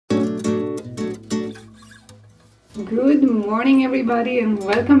Good morning everybody and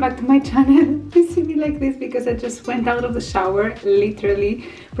welcome back to my channel. You see me like this because I just went out of the shower, literally.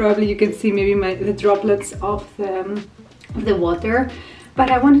 Probably you can see maybe the droplets of the water.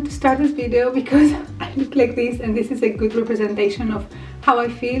 But I wanted to start this video because I look like this and this is a good representation of how I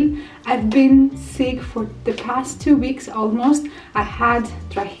feel. I've been sick for the past 2 weeks almost. I had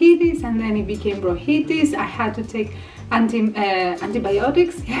tracheitis and then it became bronchitis. I had to take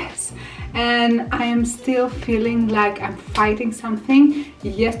antibiotics, yes. And I am still feeling like I'm fighting something.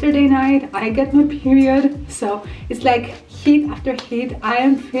 Yesterday night I got my period, so it's like heat after heat. I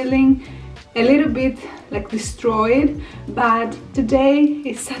am feeling a little bit like destroyed, but today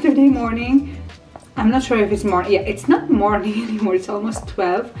is Saturday morning. I'm not sure if it's morning. Yeah, it's not morning anymore, it's almost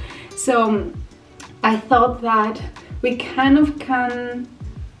 12. So I thought that we kind of can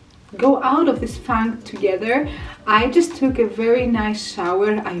go out of this funk together. I just took a very nice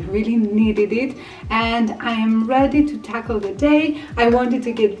shower. I really needed it and I am ready to tackle the day. I wanted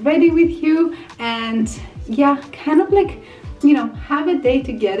to get ready with you and yeah, kind of like, you know, have a day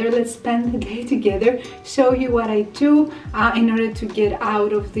together. Let's spend the day together, show you what I do in order to get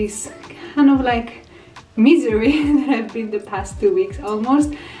out of this kind of like misery that I've been the past 2 weeks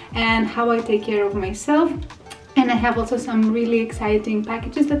almost, and how I take care of myself. And I have also some really exciting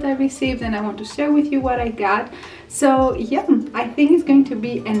packages that I received and I want to share with you what I got. So yeah, I think it's going to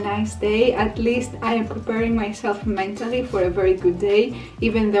be a nice day. At least I am preparing myself mentally for a very good day,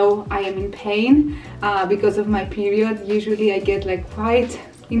 even though I am in pain because of my period. Usually I get like quite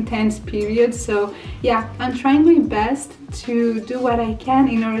intense periods. So yeah, I'm trying my best to do what I can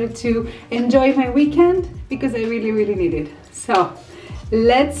in order to enjoy my weekend because I really need it. So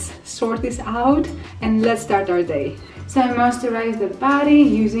let's sort this out and let's start our day. So I moisturize the body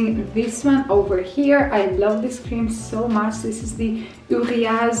using this one over here. I love this cream so much. This is the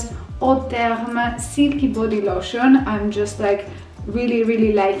Urias Eau Therme Silky Body Lotion. I'm just like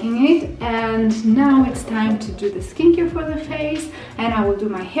really liking it. And now it's time to do the skincare for the face, and I will do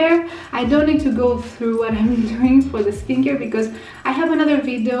my hair. I don't need to go through what I'm doing for the skincare because I have another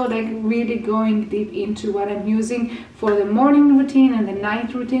video like really going deep into what I'm using for the morning routine and the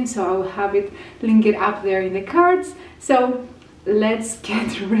night routine, so I will have it linked up there in the cards. So let's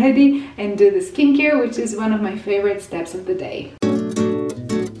get ready and do the skincare, which is one of my favorite steps of the day.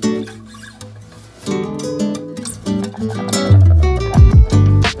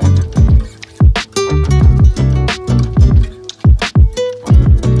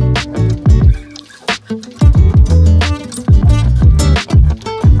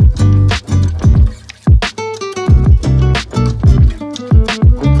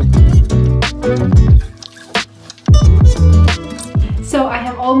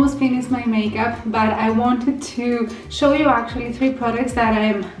 Almost finished my makeup, but I wanted to show you actually 3 products that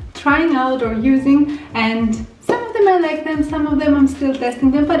I'm trying out or using, and some of them I like them, some of them I'm still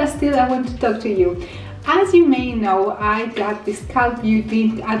testing them, but still I want to talk to you. As you may know, I got this Cult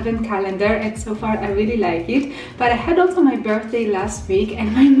Beauty advent calendar and so far I really like it. But I had also my birthday last week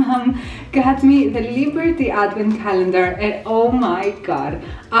and my mom got me the Liberty advent calendar, and oh my god,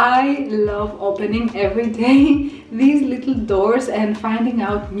 I love opening every day these little doors and finding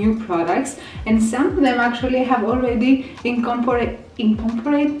out new products. And some of them actually have already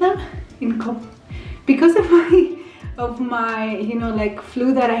incorporated them because of my you know, like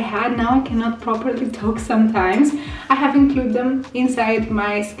flu that I had. Now I cannot properly talk sometimes. I have included them inside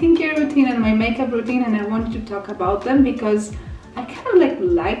my skincare routine and my makeup routine, and I wanted to talk about them because I kind of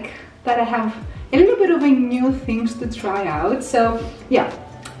like that I have a little bit of a new things to try out. So yeah,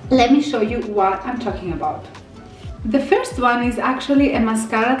 let me show you what I'm talking about. The first one is actually a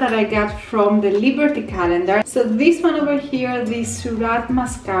mascara that I got from the Liberty calendar. So this one over here, the Surat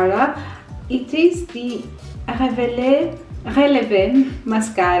mascara, it is the Relevé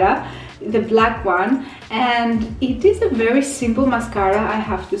mascara, the black one, and it is a very simple mascara, I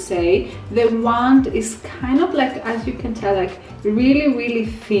have to say. The wand is kind of like, as you can tell, like really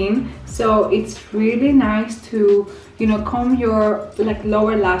thin, so it's really nice to, you know, comb your like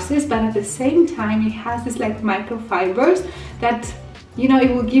lower lashes, but at the same time it has this like microfibers that, you know,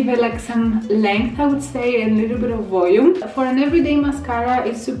 it will give it like some length, I would say, and a little bit of volume. For an everyday mascara,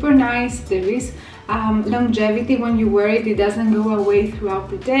 it's super nice. There is longevity when you wear it. It doesn't go away throughout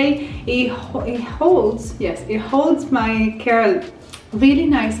the day. It holds, yes, it holds my curl really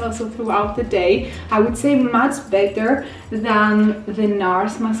nice also throughout the day. I would say much better than the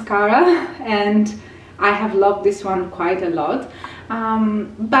NARS mascara, and I have loved this one quite a lot.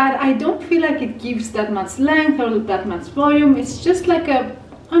 But I don't feel like it gives that much length or that much volume. It's just like an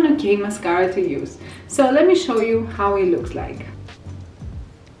okay mascara to use. So let me show you how it looks like.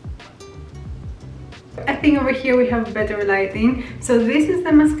 I think over here we have better lighting. So this is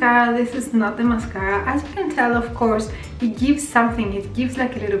the mascara, this is not the mascara. As you can tell, of course, it gives something. It gives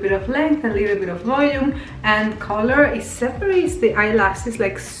like a little bit of length, a little bit of volume and color. It separates the eyelashes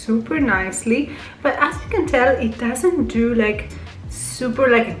like super nicely. But as you can tell, it doesn't do like super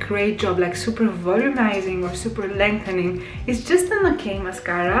like a great job, like super volumizing or super lengthening. It's just an okay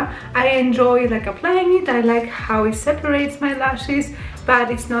mascara. I enjoy like applying it. I like how it separates my lashes,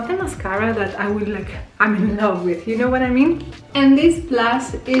 but it's not a mascara that I would like, I'm in love with, you know what I mean? And this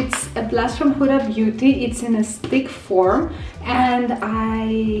blush, it's a blush from Huda Beauty. It's in a stick form, and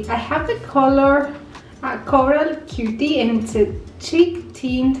I have the color Coral Cutie, and it's a cheek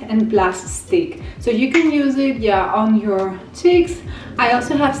tint and blush stick, so you can use it, yeah, on your cheeks. I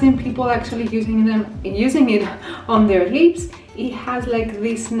also have seen people actually using it on their lips. It has like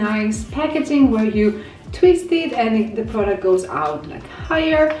this nice packaging where you twist it and the product goes out like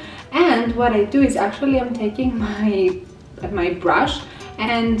higher. And what I do is actually I'm taking my brush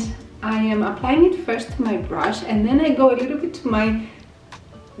and I am applying it first to my brush, and then I go a little bit to my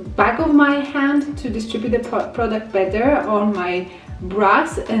back of my hand to distribute the product better on my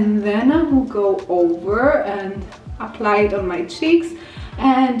brush, and then I will go over and apply it on my cheeks.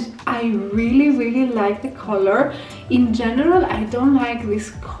 And I really like the color. In general, I don't like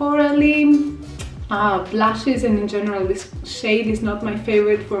this corally blushes, and in general this shade is not my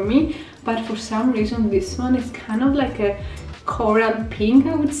favorite for me, but for some reason this one is kind of like a coral pink,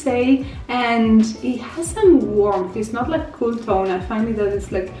 I would say, and it has some warmth. It's not like cool tone. I find it that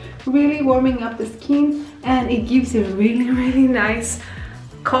it's like really warming up the skin, and it gives a really nice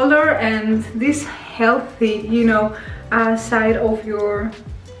color and this healthy, you know, side of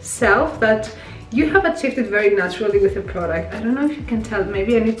yourself that you have achieved it very naturally with the product. I don't know if you can tell,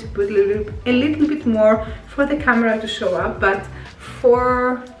 maybe I need to put a little bit more for the camera to show up, but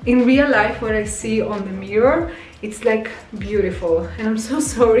for in real life what I see on the mirror, it's like beautiful. And I'm so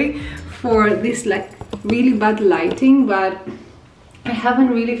sorry for this like really bad lighting, but I haven't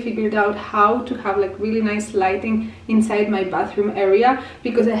really figured out how to have like really nice lighting inside my bathroom area,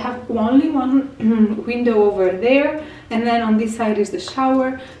 because I have only one window over there, and then on this side is the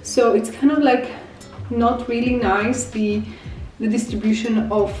shower, so it's kind of like not really nice the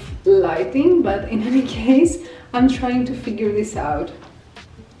distribution of lighting. But in any case, I'm trying to figure this out.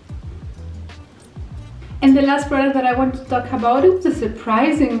 And the last product that I want to talk about, it was a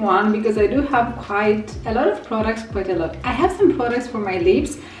surprising one, because I do have quite a lot of products, I have some products for my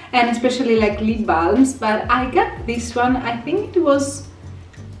lips, and especially like lip balms, but I got this one. I think it was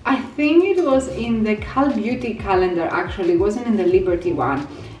in the Cal Beauty calendar, actually. It wasn't in the Liberty one.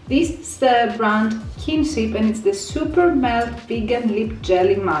 This is the brand Kinship, and it's the Super Melt Vegan Lip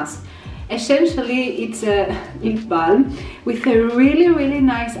Jelly Mask. Essentially, it's a lip balm with a really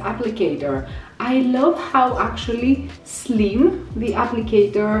nice applicator. I love how actually slim the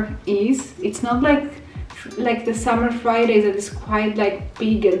applicator is. It's not like the Summer Fridays that is quite like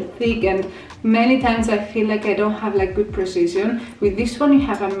big and thick, and many times I feel like I don't have like good precision. With this one you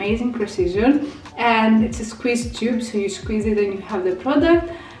have amazing precision, and it's a squeeze tube, so you squeeze it and you have the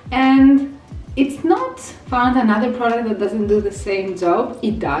product. And it's not found another product that doesn't do the same job.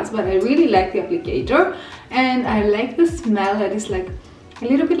 It does, but I really like the applicator, and I like the smell that is like a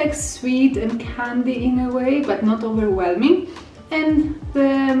little bit like sweet and candy in a way, but not overwhelming. And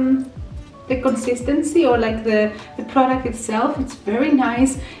the consistency, or like the product itself, it's very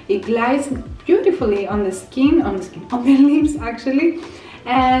nice. It glides beautifully on the skin, on the lips actually.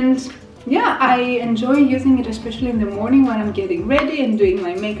 And yeah, I enjoy using it, especially in the morning when I'm getting ready and doing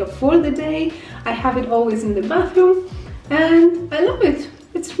my makeup for the day. I have it always in the bathroom, and I love it.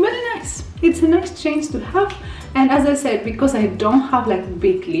 It's really nice. It's a nice change to have. And as I said, because I don't have like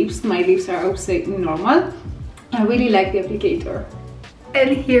big lips, my lips are, I would say, normal, I really like the applicator.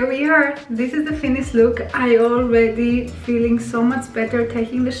 And here we are. This is the finished look. I already feeling so much better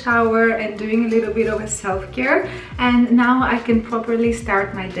taking the shower and doing a little bit of a self-care, and now I can properly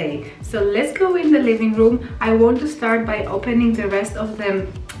start my day. So let's go in the living room. I want to start by opening the rest of the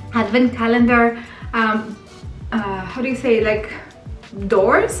advent calendar, how do you say, like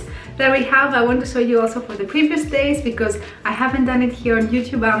doors that we have. I want to show you also for the previous days, because I haven't done it here on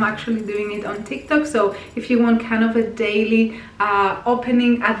YouTube. I'm actually doing it on TikTok, so if you want kind of a daily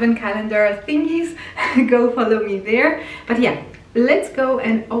opening advent calendar thingies, go follow me there. But yeah, let's go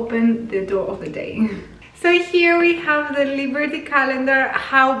and open the door of the day. So here we have the Liberty calendar.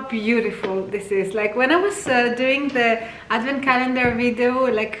 How beautiful this is. Like when I was doing the advent calendar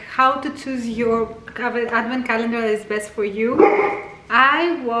video, like how to choose your advent calendar that is best for you,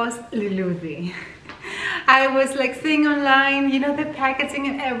 I was luluzy. I was like seeing online, you know, the packaging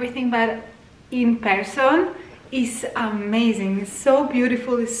and everything, but in person is amazing. It's so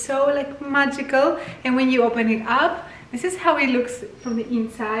beautiful, it's so like magical, and when you open it up, this is how it looks from the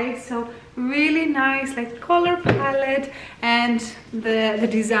inside. So really nice like color palette, and the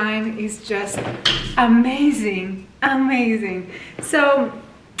design is just amazing, amazing. So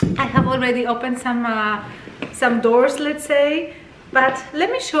I have already opened some doors, let's say, but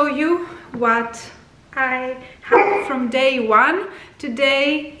let me show you what I have from day one.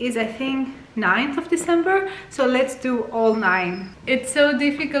 Today is, I think, 9th of December, so let's do all 9. It's so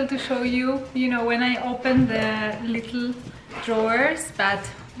difficult to show you, you know, when I open the little drawers, but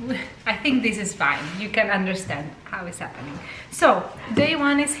I think this is fine. You can understand how it's happening. So day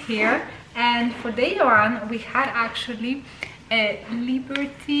 1 is here, and for day 1 we had actually a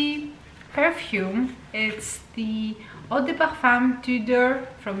Liberty perfume. It's the Eau de Parfum Tudor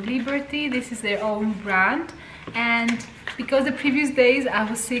from Liberty. This is their own brand, and because the previous days I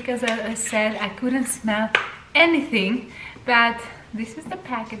was sick, as I said, I couldn't smell anything, but this is the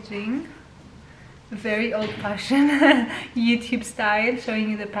packaging. Very old-fashioned YouTube style,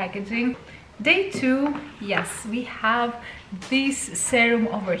 showing you the packaging. Day 2, yes, we have this serum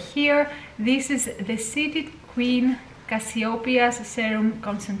over here. This is the Seated Queen Cassiopeia's serum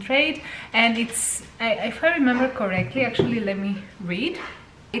concentrate, and it's, if I remember correctly, actually let me read.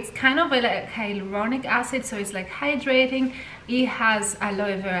 It's kind of a like hyaluronic acid, so it's like hydrating. It has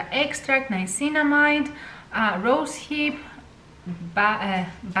aloe vera extract, niacinamide, rosehip,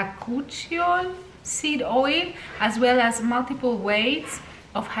 bakuchiol seed oil, as well as multiple weights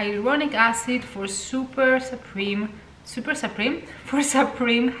of hyaluronic acid for supreme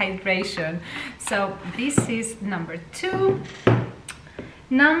hydration. So this is number 2.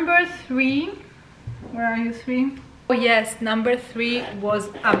 Number 3, where are you, 3? Oh yes, number 3 was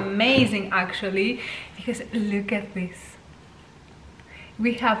amazing actually, because look at this.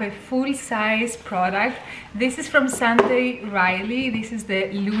 We have a full-size product. This is from Sunday Riley. This is the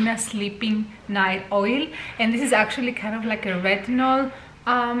Luna Sleeping Night Oil, and this is actually kind of like a retinol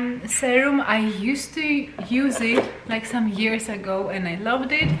serum. I used to use it like some years ago and I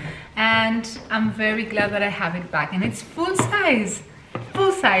loved it, and I'm very glad that I have it back, and it's full size,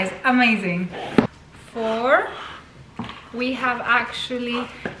 amazing. 4, we have actually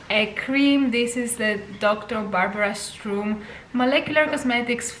a cream. This is the Dr. Barbara Sturm Molecular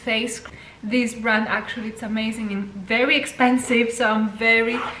Cosmetics face cream. This brand actually, it's amazing and very expensive, so I'm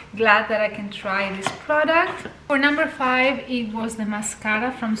very glad that I can try this product. For number 5, it was the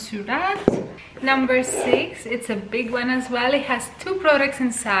mascara from Surat. Number 6, it's a big one as well. It has 2 products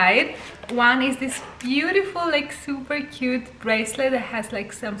inside. One is this beautiful, like super cute bracelet that has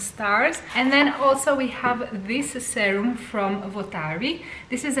like some stars, and then also we have this serum from Votari.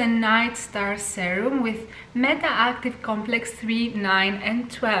 This is a Night Star serum with Meta Active Complex 3, 9 and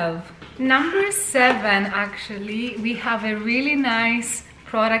 12. Number 7, actually, we have a really nice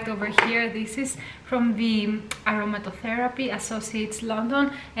product over here. This is from the Aromatotherapy Associates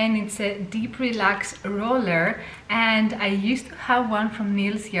London, and it's a deep relax roller, and I used to have one from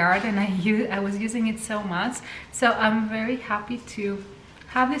Neil's Yard, and I was using it so much, so I'm very happy to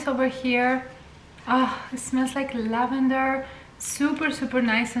have this over here. Oh, it smells like lavender. Super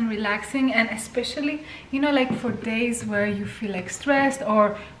nice and relaxing, and especially, you know, like for days where you feel like stressed,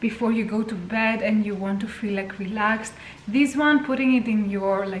 or before you go to bed and you want to feel like relaxed, this one, putting it in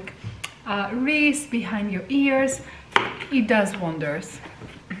your like wrist, behind your ears, it does wonders.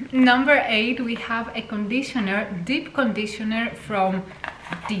 Number 8, we have a conditioner, deep conditioner from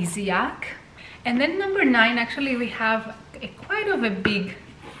Disiac. And then number 9, actually we have quite of a big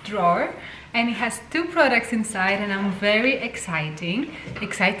drawer, and it has 2 products inside, and I'm very excited.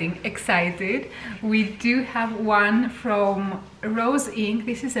 We do have one from Rose Inc.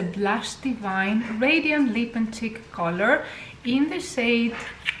 This is a Blush Divine Radiant Lip and Cheek Color in the shade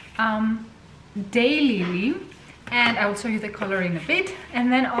Daylily, and I will show you the color in a bit.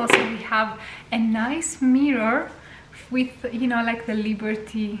 And then also we have a nice mirror with, you know, like the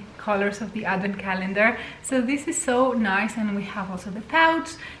Liberty colors of the advent calendar. So this is so nice, and we have also the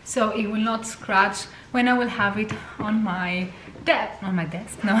pouch, so it will not scratch when I will have it on my desk,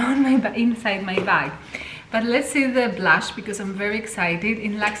 inside my bag. But let's see the blush, because I'm very excited.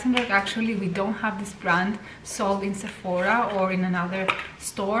 In Luxembourg, actually, we don't have this brand sold in Sephora or in another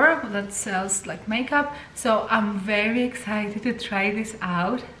store that sells like makeup, so I'm very excited to try this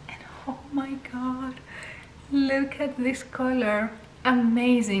out. And oh my god, look at this color,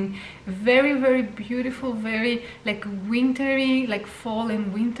 amazing, very beautiful, very like wintry, like fall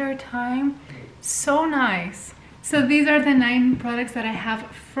and winter time, so nice. So these are the 9 products that I have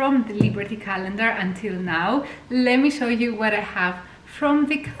from the Liberty calendar until now. Let me show you what I have from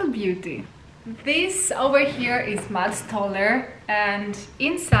the Cult Beauty. This over here is much taller, and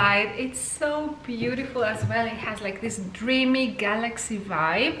inside it's so beautiful as well. It has like this dreamy galaxy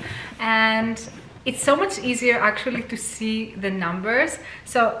vibe, and it's so much easier actually to see the numbers.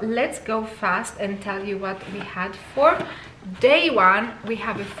 So let's go fast and tell you what we had for day one. We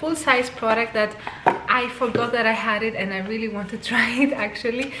have a full-size product that I forgot that I had it, and I really want to try it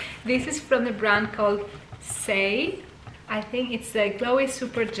actually. This is from the brand called Say. I think it's the Glowy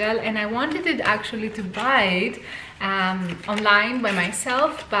Super Gel, and I wanted it actually to buy it online by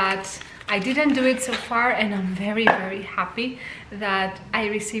myself, but I didn't do it so far, and I'm very happy that I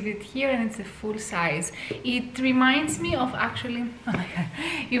received it here, and it's a full size. It reminds me of actually, oh my god,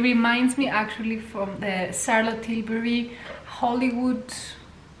 it reminds me actually from the Charlotte Tilbury Hollywood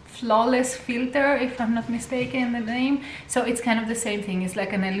Flawless Filter, if I'm not mistaken the name. So it's kind of the same thing. It's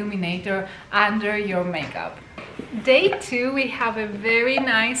like an illuminator under your makeup. Day two, we have a very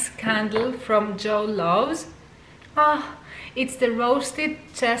nice candle from Joe Loves. It's the roasted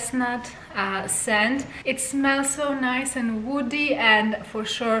chestnut scent. It smells so nice and woody, and for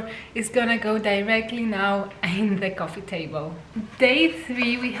sure it's gonna go directly now in the coffee table. Day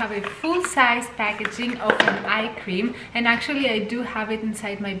three, we have a full-size packaging of an eye cream, and actually I do have it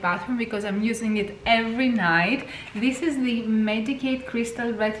inside my bathroom because I'm using it every night. This is the Medicate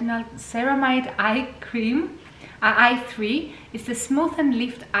Crystal Retinal Ceramide Eye Cream, Eye 3. It's the Smooth and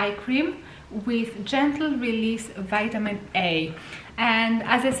Lift Eye Cream with gentle release vitamin A, and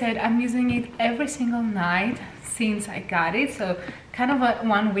as I said, I'm using it every single night since I got it, so kind of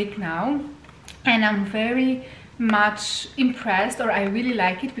 1 week now, and I'm very much impressed, or I really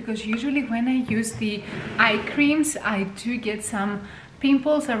like it, because usually when I use the eye creams I do get some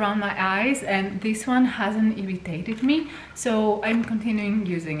pimples around my eyes, and this one hasn't irritated me, so I'm continuing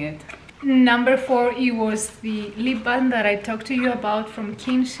using it. Number 4, it was the lip balm that I talked to you about from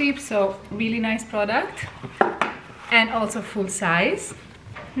Kinship, so really nice product, and also full size.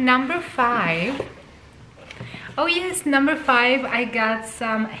 Number 5, oh yes, number 5, I got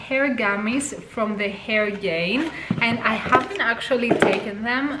some hair gummies from the Hair Gain, and I haven't actually taken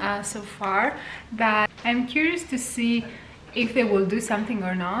them so far, but I'm curious to see if they will do something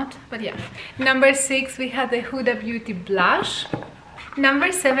or not, but yeah. Number 6, we had the Huda Beauty blush.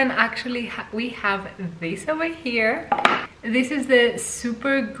 Number 7, actually we have this over here. This is the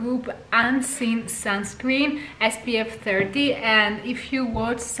Super Goop Unseen Sunscreen SPF 30, and if you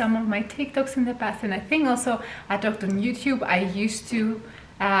watch some of my TikToks in the past, and I think also I talked on YouTube, I used to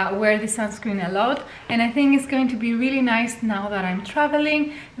wear the sunscreen a lot, and I think it's going to be really nice now that I'm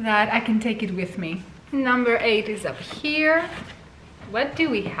traveling, that I can take it with me. Number 8 is up here. What do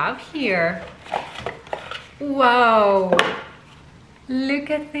we have here? Wow! Look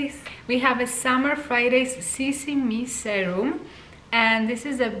at this. We have a Summer Fridays CC Me Serum, and this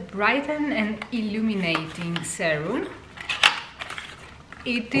is a Brighten and Illuminating Serum.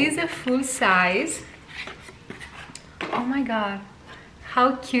 It is a full size. Oh my god,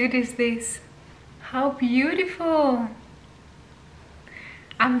 how cute is this? How beautiful!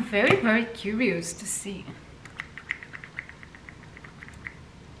 I'm very curious to see.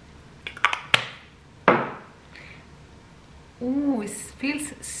 Ooh, it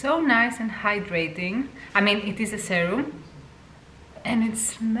feels so nice and hydrating. I mean, it is a serum, and it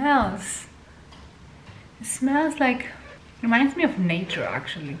smells like, reminds me of nature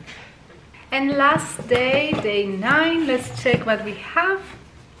actually. And last day, day 9, let's check what we have.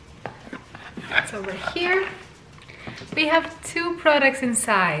 It's over here. We have 2 products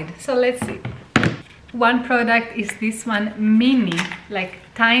inside, so let's see. One product is this one, mini, like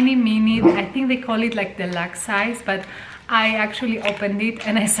tiny mini. I think they call it like deluxe size, but I actually opened it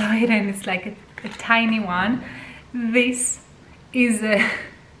and I saw it, and it's like a tiny one. This is a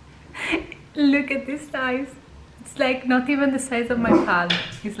look at this size. It's like not even the size of my palm.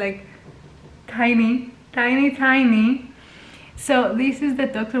 It's like tiny. So this is the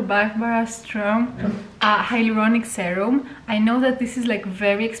Dr. Barbara Sturm Hyaluronic Serum. I know that this is like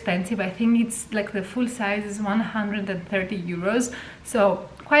very expensive. I think it's like the full size is 130 euros. So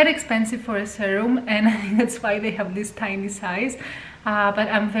quite expensive for a serum, and I think that's why they have this tiny size. But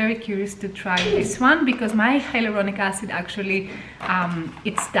I'm very curious to try this one, because my hyaluronic acid actually,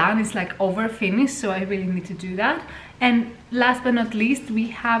 it's done, it's like over finished, so I really need to do that. And last but not least, we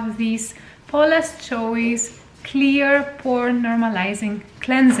have this Paula's Choice Clear Pore Normalizing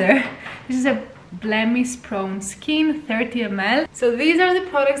Cleanser. This is a blemish prone skin, 30 ml. So these are the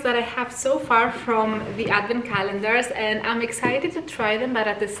products that I have so far from the advent calendars, and I'm excited to try them, but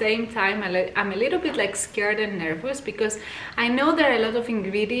at the same time I'm a little bit like scared and nervous, because I know there are a lot of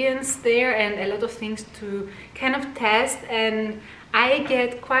ingredients there and a lot of things to kind of test, and I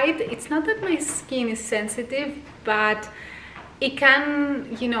get quite, it's not that my skin is sensitive, but it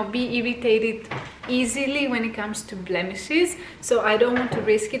can, you know, be irritated easily when it comes to blemishes, so I don't want to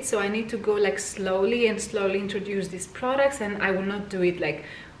risk it. So I need to go like slowly and slowly introduce these products, and I will not do it like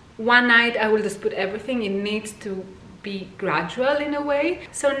one night I will just put everything. It needs to be gradual in a way.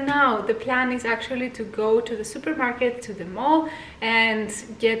 So now the plan is actually to go to the supermarket, to the mall, and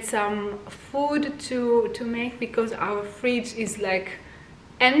get some food to make, because our fridge is like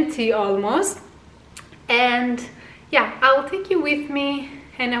empty almost. And yeah, I'll take you with me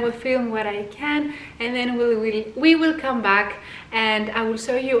and I will film what I can, and then we will come back and I will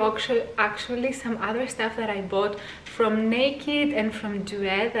show you actually some other stuff that I bought from Naked and from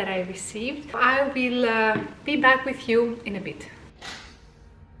Douee that I received. I will be back with you in a bit.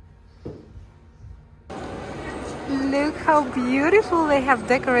 Look how beautiful they have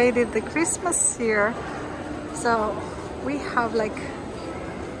decorated the Christmas here. So we have like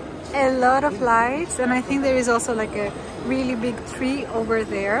a lot of lights, and I think there is also like a really big tree over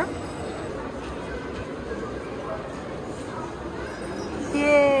there.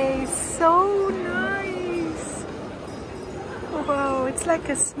 Yay, so nice. Wow, it's like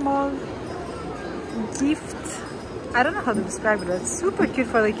a small gift. I don't know how to describe it, but it's super cute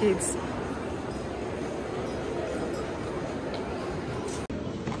for the kids.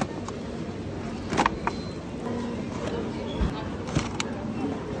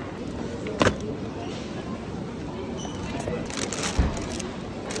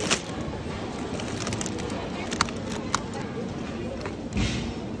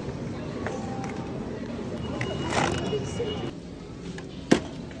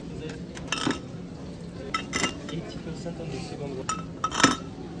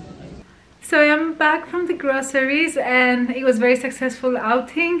 So I'm back from the groceries and it was very successful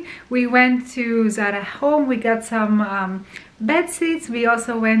outing. We went to Zara home, we got some bed sheets. We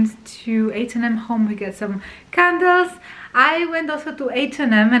also went to H&M home, we got some candles. I went also to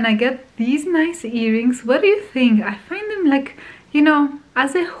H&M and I got these nice earrings. What do you think? I find them like, you know,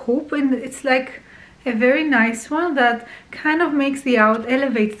 as a hoop, and it's like a very nice one that kind of makes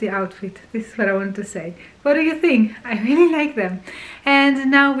elevates the outfit. This is what I want to say. What do you think? I really like them. And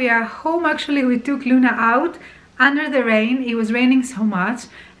now we are home. Actually, we took Luna out under the rain. It was raining so much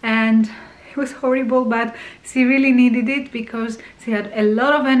and it was horrible, but she really needed it because she had a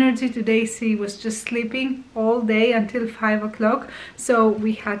lot of energy today. She was just sleeping all day until 5 o'clock. So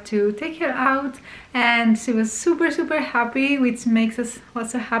we had to take her out and she was super happy, which makes us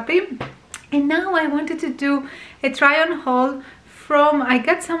also happy. And now I wanted to do a try-on haul from, I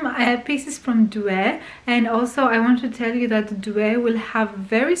got some pieces from Douee, and also I want to tell you that Douee will have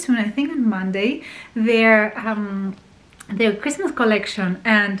very soon, I think on Monday, their Christmas collection,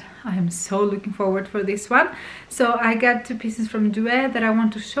 and I am so looking forward for this one. So I got 2 pieces from Douee that I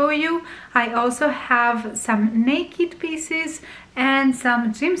want to show you. I also have some Naked pieces and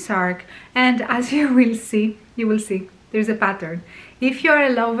some Gymshark, and as you will see, there's a pattern. If you're a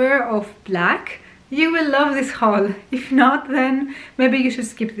lover of black, you will love this haul. If not, then maybe you should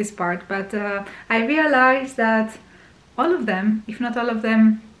skip this part. But I realized that all of them, if not all of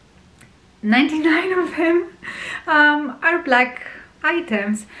them, 99 of them are black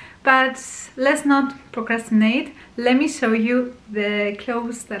items. But let's not procrastinate. Let me show you the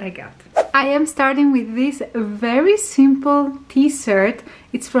clothes that I got. I am starting with this very simple t-shirt.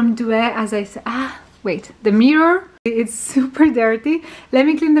 It's from Douee, as I said. Wait, the mirror, it's super dirty. Let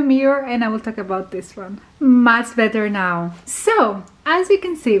me clean the mirror and I will talk about this one. Much better now. So, as you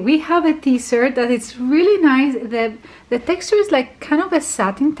can see, we have a t-shirt that is really nice. The texture is like kind of a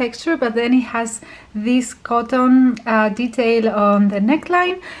satin texture, but then it has this cotton detail on the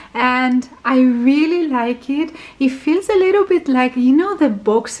neckline, and I really like it. It feels a little bit like, you know, the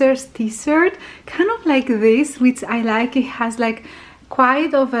boxers t-shirt, kind of like this, which I like. It has like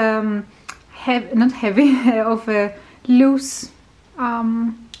quite of not heavy, of a loose,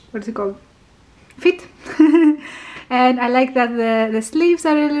 what's it called, fit. And I like that the sleeves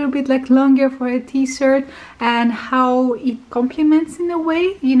are a little bit like longer for a t-shirt, and how it complements in a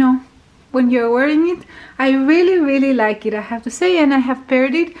way, you know, when you're wearing it. I really like it, I have to say. And I have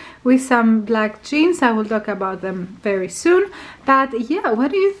paired it with some black jeans. I will talk about them very soon. But yeah,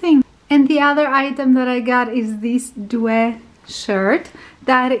 what do you think? And the other item that I got is this Douee shirt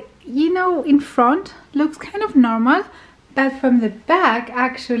that, you know, in front looks kind of normal, but from the back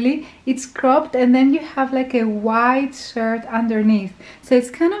actually it's cropped, and then you have like a white shirt underneath. So it's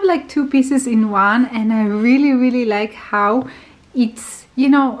kind of like 2 pieces in one, and I really like how it's, you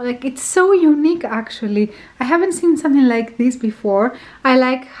know, like it's so unique actually. I haven't seen something like this before. I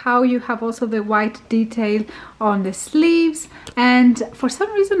like how you have also the white detail on the sleeves, and for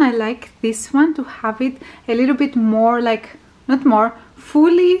some reason I like this one to have it a little bit more like, not more,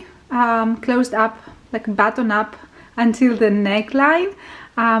 fully closed up, like button up until the neckline.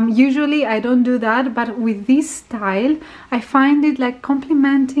 Usually I don't do that, but with this style I find it like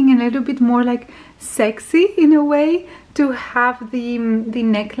complementing a little bit more like sexy in a way to have the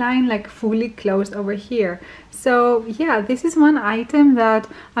neckline like fully closed over here. So yeah, this is one item that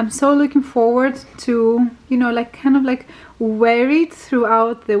I'm so looking forward to, you know, like kind of like wear it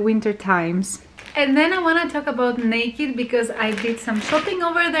throughout the winter times. And then I want to talk about Naked because I did some shopping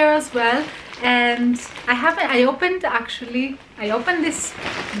over there as well, and I opened this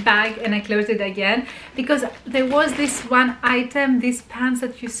bag and I closed it again because there was this one item, these pants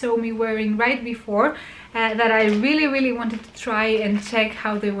that you saw me wearing right before, that I really wanted to try and check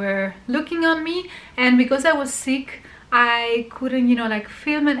how they were looking on me, and because I was sick I couldn't, you know, like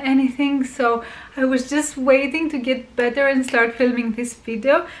film anything, so I was just waiting to get better and start filming this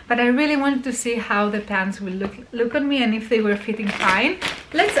video. But I really wanted to see how the pants will look on me and if they were fitting fine.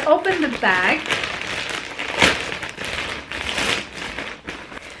 Let's open the bag.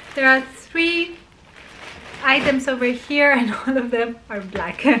 There are 3 items over here and all of them are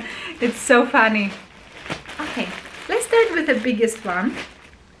black. It's so funny. Okay, let's start with the biggest one.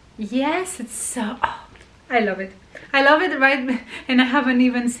 Yes, it's so, oh, I love it. I love it, right? And I haven't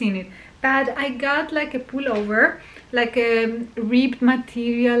even seen it. But I got like a pullover, like a ribbed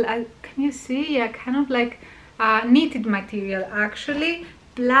material. Can you see? Yeah, kind of like knitted material actually.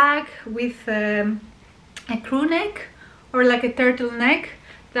 Black with a crew neck or like a turtleneck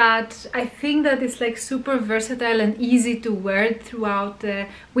that I think that is like super versatile and easy to wear throughout the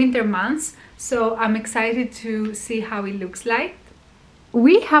winter months. So I'm excited to see how it looks like.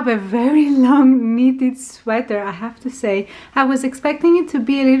 We have a very long knitted sweater, I have to say. I was expecting it to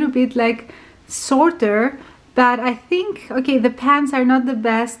be a little bit like shorter, but I think, okay, the pants are not the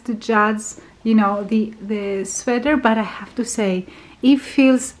best to judge, you know, the sweater, but I have to say it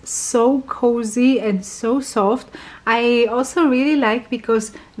feels so cozy and so soft. I also really like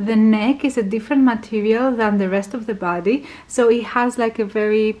because the neck is a different material than the rest of the body, so it has like a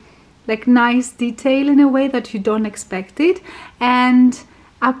very like nice detail in a way that you don't expect it. And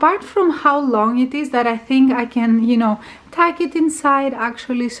apart from how long it is, that I think I can, you know, tuck it inside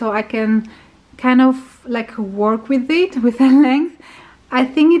actually, so I can kind of like work with it with the length. I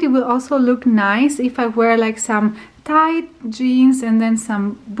think it will also look nice if I wear like some tight jeans and then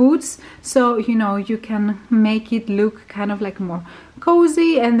some boots, so you know, you can make it look kind of like more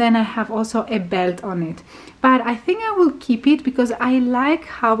cozy. And then I have also a belt on it, but I think I will keep it because I like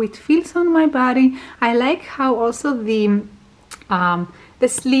how it feels on my body. I like how also the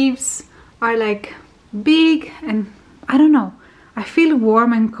sleeves are like big, and I don't know, I feel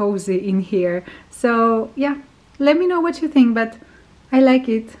warm and cozy in here. So yeah, let me know what you think, but I like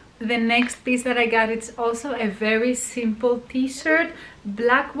it. The next piece that I got, it's also a very simple t-shirt,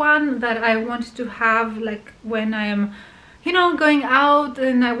 black one, that I want to have like when I am, you know, going out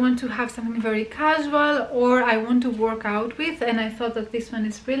and I want to have something very casual, or I want to work out with, and I thought that this one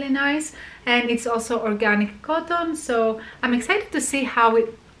is really nice, and it's also organic cotton, so I'm excited to see how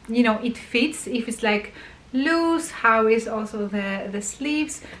it, you know, it fits, if it's like loose, how is also the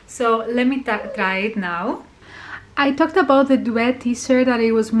sleeves. So let me try it now. I talked about the Douee t-shirt, that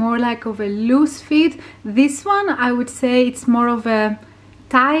it was more like of a loose fit. This one, I would say it's more of a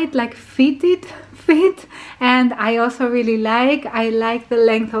tight, like fitted fit, and I also really like, I like the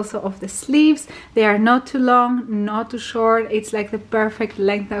length also of the sleeves. They are not too long, not too short. It's like the perfect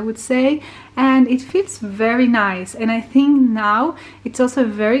length, I would say, and it fits very nice. And I think now it's also a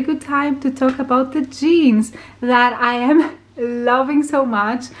very good time to talk about the jeans that I am loving so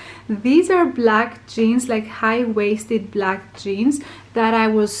much. These are black jeans, like high-waisted black jeans that I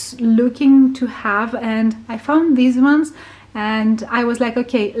was looking to have, and I found these ones and I was like,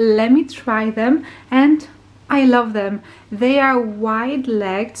 okay, let me try them, and I love them. They are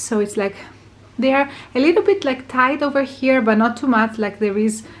wide-legged, so it's like they are a little bit like tight over here, but not too much, like there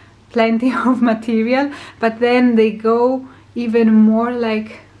is plenty of material, but then they go even more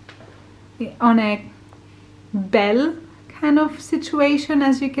like on a bell kind of situation,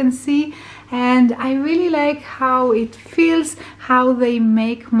 as you can see. And I really like how it feels, how they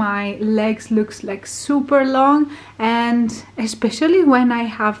make my legs look like super long, and especially when I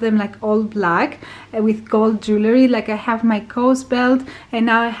have them like all black with gold jewelry, like I have my coast belt, and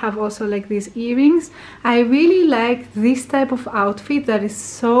now I have also like these earrings. I really like this type of outfit that is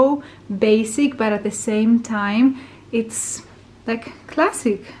so basic, but at the same time it's like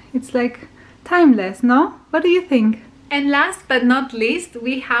classic. It's like timeless, no? What do you think? And last but not least,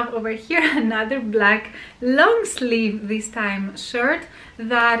 we have over here another black long sleeve this time shirt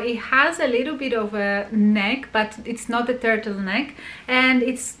that it has a little bit of a neck, but it's not a turtleneck, and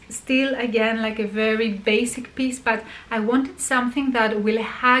it's still again like a very basic piece, but I wanted something that will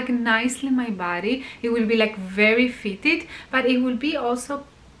hug nicely my body. It will be like very fitted, but it will be also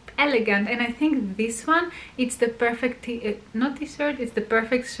elegant, and I think this one, it's the perfect not t-shirt, it's the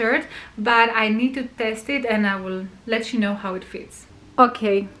perfect shirt, but I need to test it and I will let you know how it fits.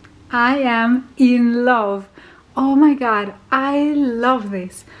 Okay, I am in love. Oh my god, I love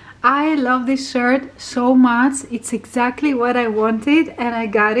this. I love this shirt so much. It's exactly what I wanted and I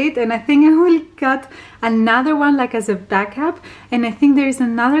got it, and I think I will get another one like as a backup, and I think there is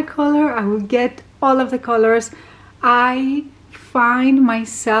another color. I will get all of the colors. I find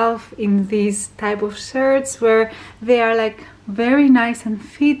myself in these type of shirts where they are like very nice and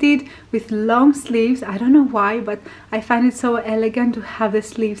fitted with long sleeves. I don't know why, but I find it so elegant to have the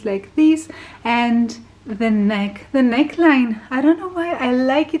sleeves like this, and the neckline, I don't know why I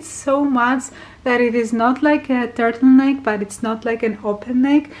like it so much, that it is not like a turtleneck, but it's not like an open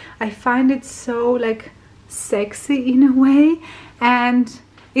neck. I find it so like sexy in a way, and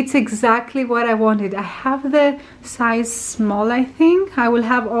it's exactly what I wanted. I have the size small, I think. I will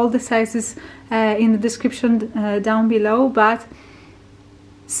have all the sizes in the description down below, but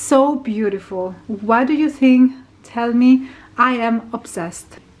so beautiful. What do you think? Tell me. I am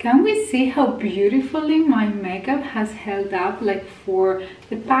obsessed. Can we see how beautifully my makeup has held up like for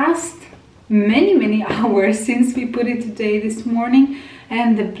the past many hours since we put it today this morning?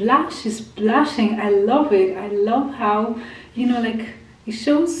 And the blush is blushing. I love it. I love how, you know, like it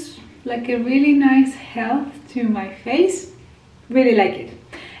shows like a really nice health to my face. Really like it.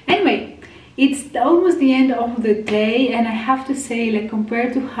 Anyway, it's almost the end of the day, and I have to say, like,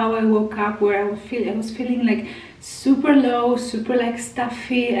 compared to how I woke up, where I was feeling like super low, super like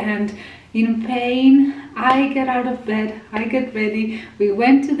stuffy and in pain, I get out of bed, I get ready, we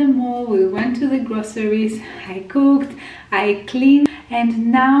went to the mall, we went to the groceries, I cooked, I cleaned,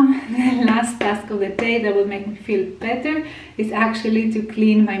 and now the last task of the day that will make me feel better is actually to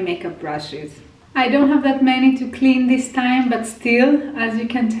clean my makeup brushes. I don't have that many to clean this time, but still, as you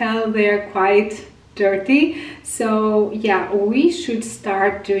can tell, they're quite dirty. So yeah, we should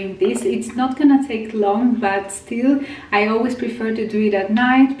start doing this. It's not gonna take long, but still, I always prefer to do it at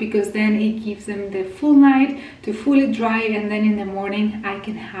night, because then it gives them the full night to fully dry, and then in the morning I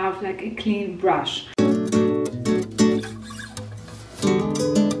can have like a clean brush.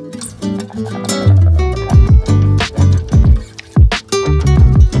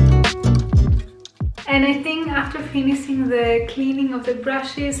 And I think after finishing the cleaning of the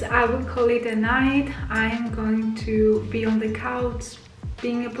brushes, I will call it a night. I'm going to be on the couch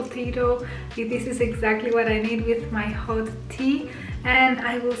being a potato. This is exactly what I need with my hot tea. And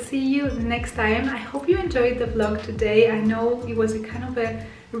I will see you next time. I hope you enjoyed the vlog today. I know it was a kind of a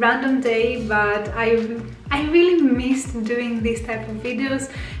random day, but I really missed doing this type of videos,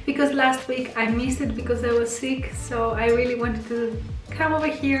 because last week I missed it because I was sick. So I really wanted to come over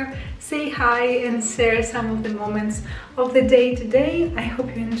here, say hi, and share some of the moments of the day today. I hope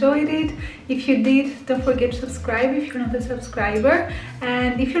you enjoyed it. If you did, don't forget to subscribe if you're not a subscriber,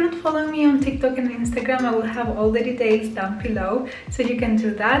 and if you're not following me on TikTok and Instagram, I will have all the details down below, so you can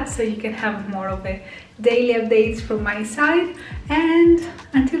do that, so you can have more of the daily updates from my side. And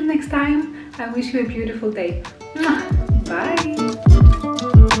until next time, I wish you a beautiful day. Bye.